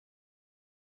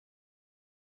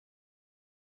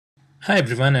Hi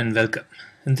everyone and welcome.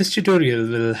 In this tutorial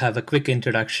we'll have a quick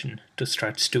introduction to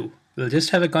Struts 2. We'll just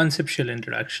have a conceptual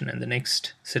introduction, and the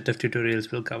next set of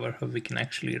tutorials will cover how we can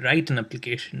actually write an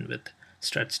application with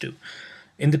Struts 2.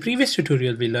 In the previous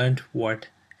tutorial we learned what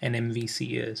an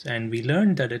MVC is, and we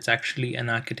learned that it's actually an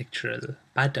architectural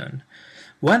pattern.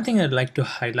 One thing I'd like to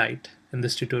highlight in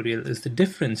this tutorial is the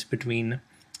difference between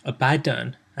a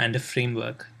pattern and a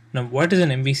framework. Now, what is an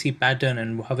MVC pattern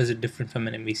and how is it different from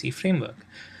an MVC framework?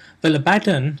 Well, a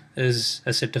pattern is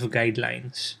a set of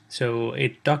guidelines. So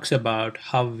it talks about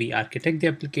how we architect the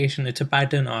application. It's a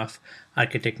pattern of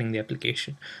architecting the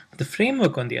application. The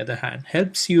framework, on the other hand,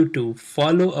 helps you to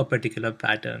follow a particular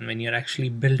pattern when you're actually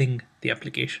building the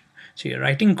application. So you're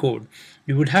writing code.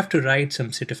 You would have to write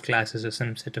some set of classes or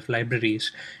some set of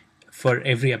libraries for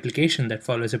every application that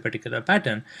follows a particular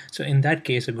pattern. So in that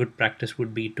case, a good practice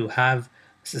would be to have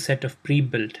a set of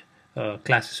pre-built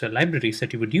classes or libraries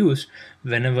that you would use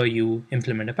whenever you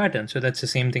implement a pattern. So that's the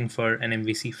same thing for an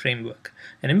MVC framework.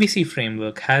 An MVC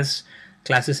framework has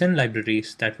classes and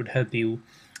libraries that would help you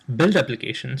build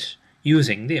applications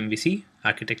using the MVC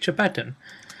architecture pattern.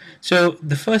 So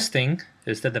the first thing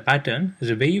is that the pattern is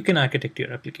a way you can architect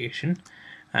your application,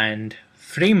 and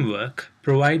framework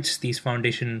provides these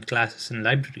foundation classes and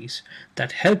libraries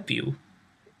that help you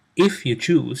if you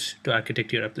choose to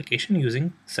architect your application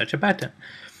using such a pattern.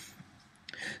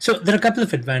 So there are a couple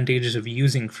of advantages of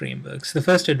using frameworks. The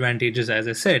first advantage is, as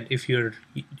I said, if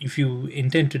you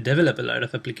intend to develop a lot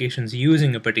of applications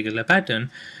using a particular pattern,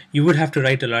 you would have to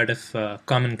write a lot of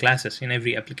common classes in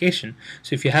every application.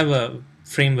 So if you have a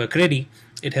framework ready,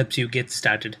 it helps you get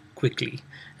started quickly.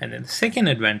 And then the second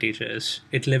advantage is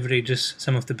it leverages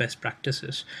some of the best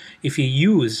practices. If you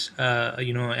use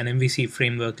an MVC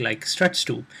framework like Struts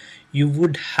 2, you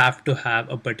would have to have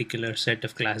a particular set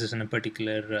of classes and a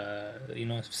particular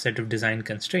set of design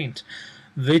constraints,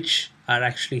 which are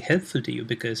actually helpful to you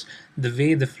because the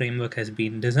way the framework has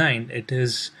been designed, it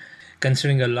is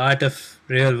considering a lot of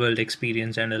real world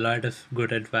experience and a lot of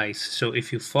good advice. So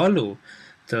if you follow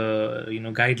the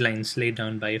guidelines laid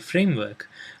down by a framework,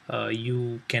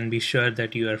 you can be sure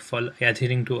that you are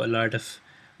adhering to a lot of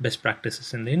best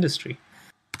practices in the industry.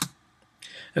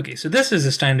 Okay, so this is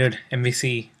a standard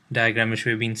MVC diagram which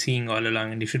we've been seeing all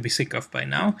along, and you should be sick of by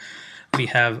now. We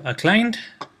have a client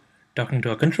talking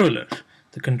to a controller.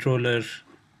 The controller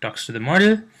talks to the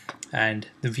model, and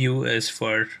the view is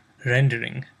for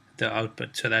rendering the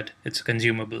output so that it's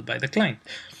consumable by the client.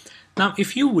 Now,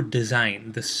 if you would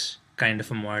design this kind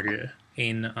of a model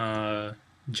in a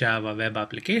Java web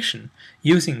application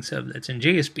using servlets and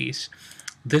JSPs,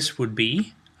 this would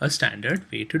be a standard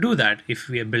way to do that. If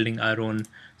we are building our own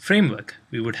framework,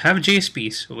 we would have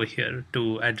JSPs over here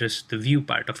to address the view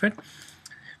part of it.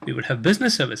 We would have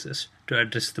business services to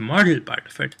address the model part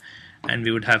of it, and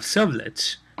we would have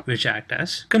servlets which act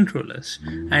as controllers.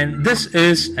 And this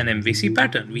is an MVC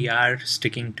pattern. We are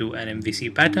sticking to an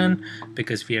MVC pattern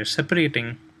because we are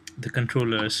separating the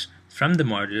controllers from the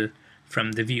model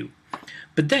from the view.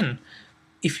 But then,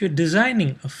 if you're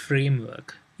designing a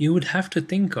framework, you would have to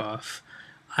think of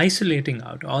isolating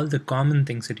out all the common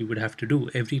things that you would have to do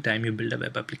every time you build a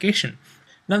web application.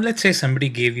 Now, let's say somebody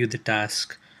gave you the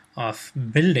task of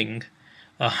building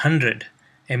 100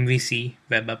 MVC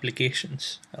web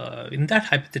applications. In that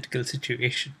hypothetical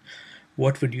situation,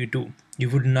 what would you do? You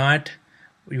would not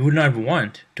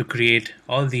want to create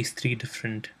all these 3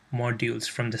 different modules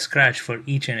from the scratch for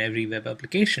each and every web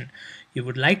application. You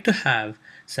would like to have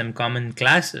some common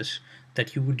classes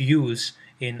that you would use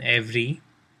in every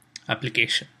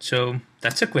application. So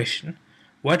that's a question.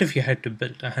 What if you had to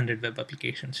build 100 web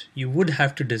applications? You would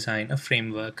have to design a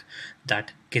framework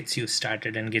that gets you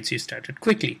started and gets you started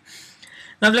quickly.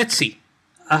 Now let's see.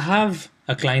 I have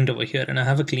a client over here and I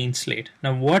have a clean slate.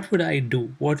 Now what would I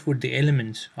do? What would the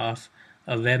elements of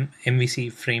a web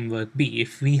MVC framework be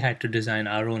if we had to design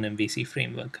our own MVC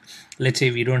framework? Let's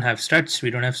say we don't have Struts, we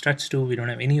don't have Struts 2, we don't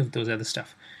have any of those other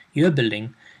stuff. You're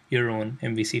building your own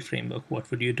MVC framework.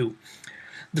 What would you do?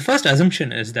 The first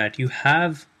assumption is that you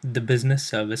have the business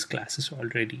service classes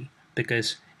already,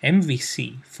 because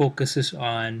MVC focuses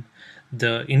on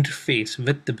the interface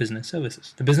with the business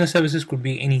services. The business services could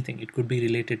be anything. It could be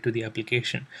related to the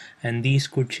application, and these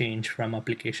could change from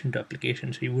application to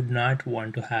application. So you would not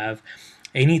want to have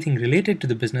anything related to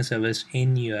the business service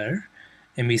in your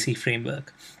MVC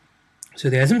framework. So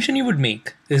the assumption you would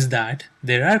make is that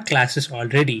there are classes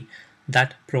already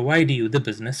that provide you the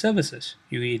business services.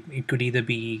 It could either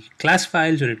be class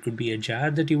files or it could be a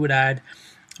jar that you would add,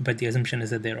 but the assumption is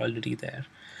that they're already there.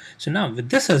 So now with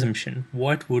this assumption,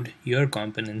 what would your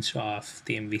components of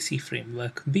the MVC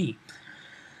framework be?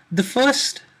 The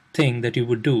first thing that you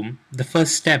would do, the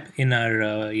first step in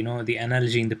our, the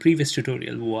analogy in the previous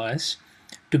tutorial was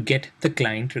to get the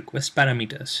client request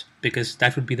parameters, because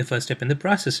that would be the first step in the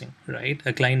processing, right?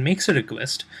 A client makes a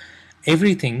request.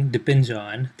 Everything depends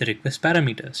on the request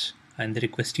parameters and the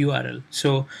request URL.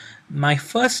 So my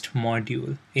first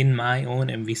module in my own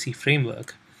MVC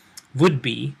framework would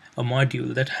be a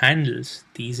module that handles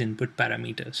these input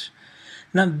parameters.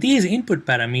 Now, these input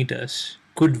parameters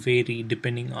could vary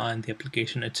depending on the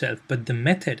application itself, but the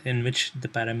method in which the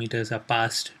parameters are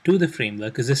passed to the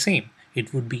framework is the same.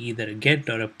 It would be either a get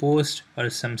or a post or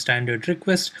some standard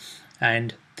request,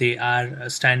 and they are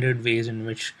standard ways in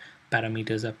which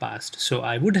parameters are passed. So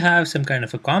I would have some kind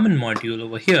of a common module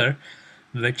over here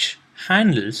which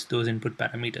handles those input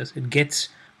parameters. It gets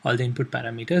all the input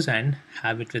parameters and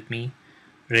have it with me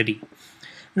ready.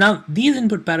 Now, these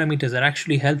input parameters are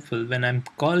actually helpful when I'm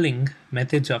calling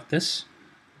methods of this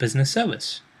business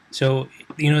service. So,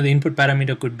 the input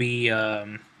parameter could be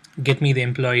get me the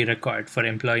employee record for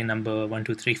employee number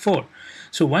 1234.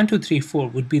 So 1234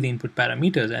 would be the input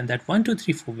parameters, and that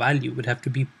 1234 value would have to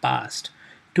be passed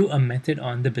to a method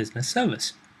on the business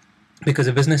service, because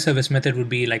a business service method would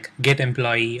be like get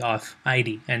employee of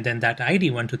ID, and then that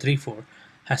ID 1234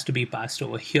 has to be passed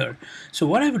over here. So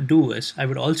what I would do is I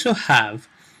would also have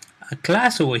a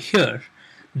class over here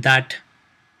that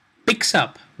picks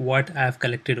up what I've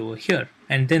collected over here,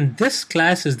 and then this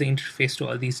class is the interface to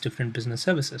all these different business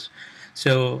services.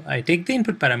 So I take the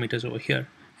input parameters over here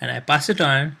and I pass it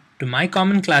on to my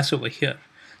common class over here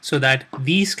so that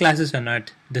these classes are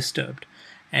not disturbed,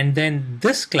 and then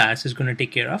this class is going to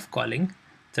take care of calling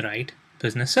the right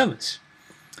business service.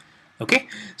 Okay,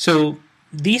 so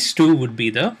these two would be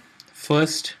the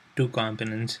first two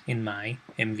components in my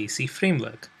MVC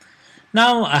framework.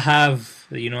 Now I have,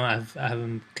 I have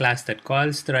a class that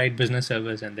calls the right business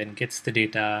service and then gets the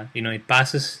data. It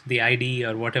passes the ID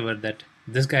or whatever that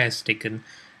this guy has taken,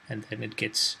 and then it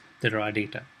gets the raw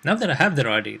data. Now that I have the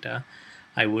raw data,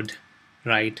 I would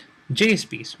write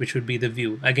JSPs, which would be the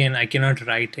view. Again, I cannot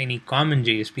write any common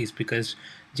JSPs because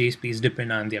JSPs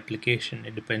depend on the application.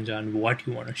 It depends on what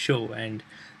you want to show, and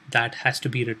that has to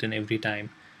be written every time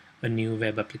a new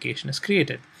web application is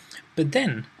created. But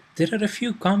then there are a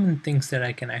few common things that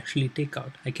I can actually take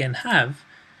out. I can have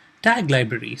tag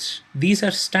libraries. These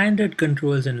are standard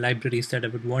controls and libraries that I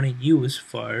would want to use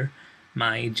for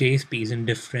my JSPs in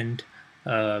different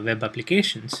web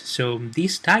applications. So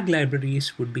these tag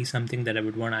libraries would be something that I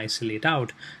would want to isolate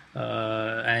out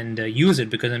and use it,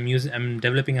 because I'm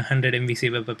developing 100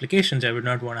 MVC web applications. I would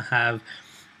not want to have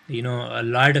a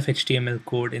lot of HTML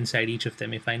code inside each of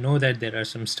them. If I know that there are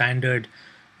some standard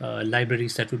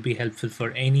libraries that would be helpful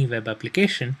for any web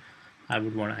application, I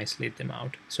would want to isolate them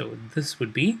out. So this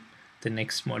would be the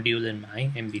next module in my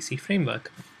MVC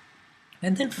framework.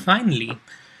 And then finally,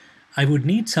 I would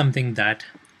need something that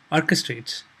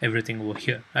orchestrates everything over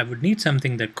here. I would need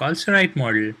something that calls the right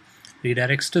model,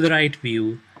 redirects to the right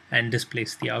view, and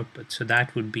displays the output. So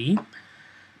that would be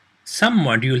some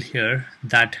module here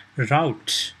that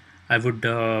routes. I would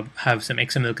have some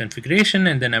XML configuration,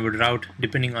 and then I would route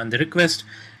depending on the request.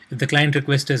 If the client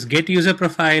request is get user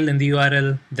profile in the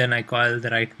URL, then I call the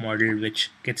right model which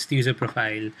gets the user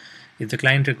profile. If the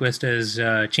client request is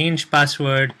change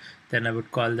password, then I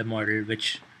would call the model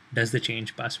which does the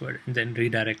change password, and then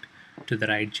redirect to the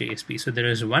right JSP. So there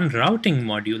is one routing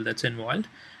module that's involved,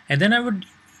 and then I would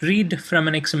read from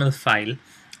an XML file.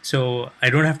 So I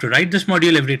don't have to write this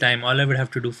module every time. All I would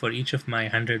have to do for each of my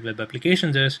 100 web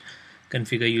applications is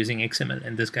configure using XML.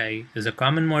 And this guy is a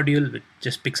common module which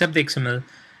just picks up the XML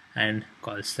and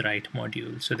calls the right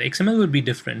module. So the XML would be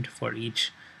different for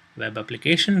each web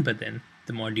application, but then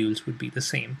the modules would be the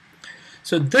same.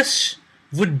 So this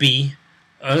would be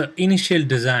an initial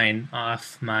design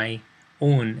of my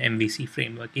own MVC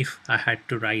framework if I had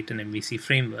to write an MVC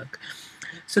framework.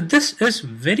 So this is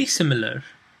very similar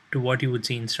to what you would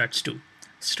see in Struts 2.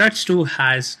 Struts 2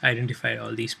 has identified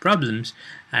all these problems,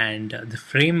 and the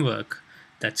framework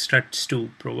that Struts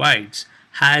 2 provides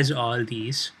has all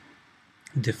these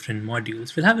different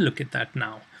modules. We'll have a look at that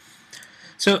now.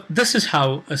 So this is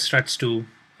how a Struts 2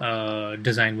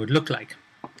 design would look like.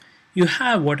 You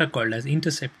have what are called as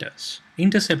interceptors.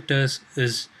 Interceptors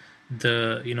is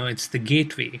it's the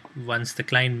gateway. Once the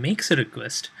client makes a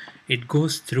request, it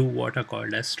goes through what are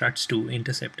called as Struts 2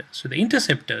 interceptors. So the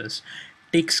interceptors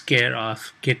takes care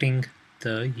of getting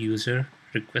the user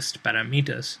request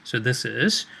parameters. So this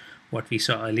is what we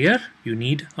saw earlier. You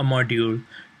need a module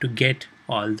to get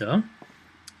all the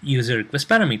user request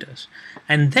parameters.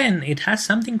 And then it has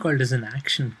something called as an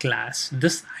action class.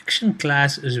 This action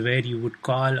class is where you would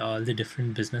call all the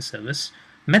different business service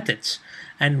methods.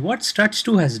 And what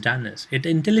Struts2 has done is it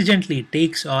intelligently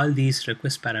takes all these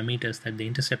request parameters that the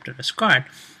interceptor has got,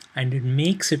 and it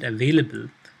makes it available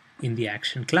in the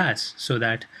action class, so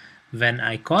that when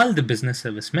I call the business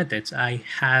service methods, I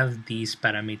have these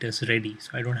parameters ready.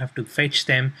 So I don't have to fetch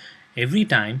them every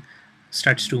time.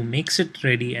 Struts2 makes it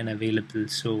ready and available,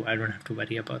 so I don't have to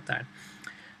worry about that.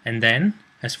 And then,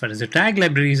 as far as the tag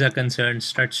libraries are concerned,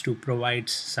 Struts2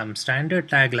 provides some standard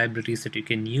tag libraries that you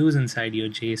can use inside your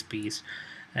JSPs,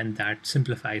 and that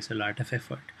simplifies a lot of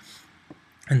effort.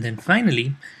 And then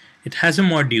finally, it has a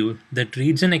module that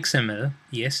reads an XML.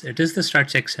 Yes, it is the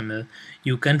Struts XML.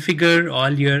 You configure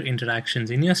all your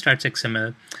interactions in your Struts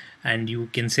XML, and you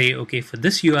can say, okay, for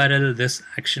this URL, this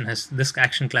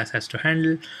action class has to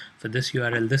handle. For this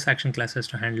URL, this action class has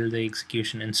to handle the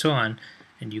execution, and so on.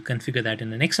 And you configure that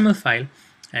in an XML file,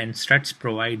 and Struts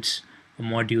provides a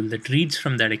module that reads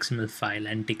from that XML file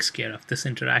and takes care of this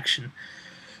interaction.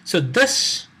 So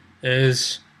this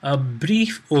is a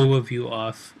brief overview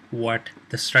of what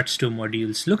the Struts2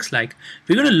 modules looks like.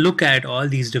 We're going to look at all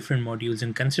these different modules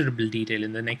in considerable detail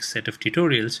in the next set of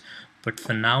tutorials, but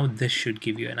for now this should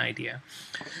give you an idea.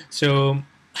 So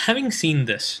having seen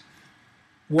this,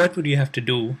 what would you have to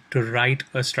do to write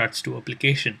a Struts2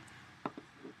 application?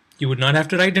 You would not have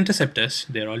to write interceptors,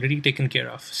 they're already taken care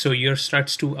of. So your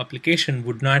Struts2 application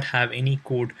would not have any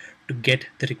code to get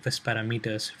the request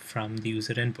parameters from the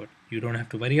user input. You don't have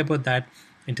to worry about that.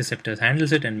 Interceptors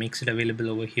handles it and makes it available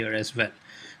over here as well.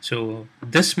 So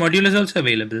this module is also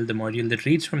available, the module that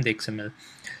reads from the XML.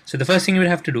 So the first thing you would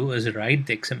have to do is write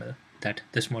the XML that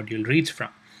this module reads from.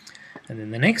 And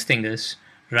then the next thing is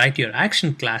write your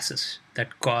action classes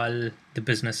that call the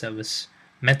business service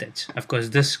methods. Of course,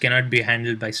 this cannot be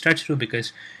handled by Struts2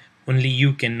 because only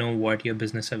you can know what your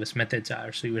business service methods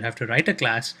are. So you would have to write a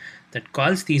class that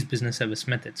calls these business service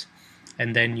methods.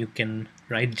 And then you can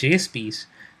write JSPs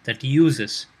that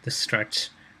uses the Struts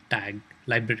tag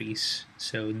libraries.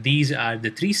 So these are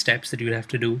the 3 steps that you would have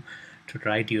to do to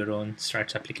write your own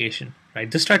Struts application.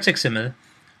 Write the Struts XML,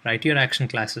 write your action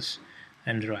classes,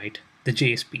 and write the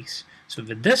JSPs. So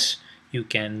with this, you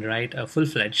can write a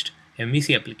full-fledged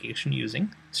MVC application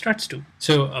using Struts2.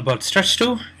 So about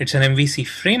Struts2, it's an MVC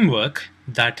framework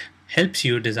that helps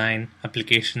you design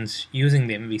applications using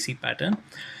the MVC pattern.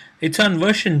 It's on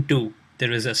version 2.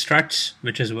 There is a Struts,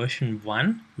 which is version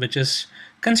 1, which is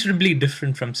considerably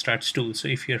different from Struts2. So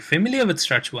if you're familiar with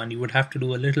Struts 1, you would have to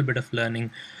do a little bit of learning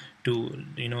to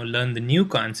learn the new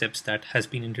concepts that has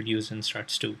been introduced in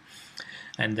Struts2.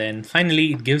 And then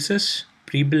finally, it gives us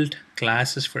pre-built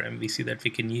classes for MVC that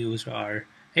we can use or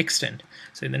extend.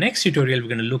 So in the next tutorial, we're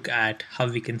going to look at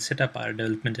how we can set up our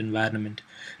development environment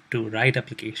to write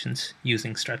applications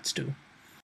using Struts2.